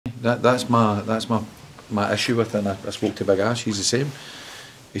That's my issue with it. And I spoke to Big Ash. He's the same.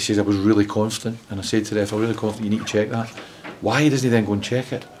 He says I was really confident, and I said to the ref, I'm really confident. You need to check that. Why doesn't he then go and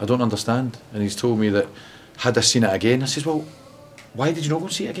check it? I don't understand. And he's told me that had I seen it again, I says, well, why did you not go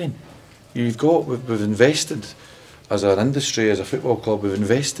and see it again? We've invested as an industry, as a football club, we've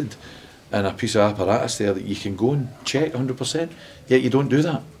invested in a piece of apparatus there that you can go and check 100%. Yet you don't do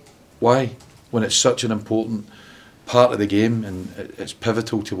that. Why? When it's such an important part of the game and it's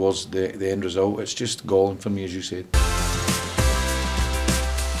pivotal towards the end result. It's just galling for me, as you said.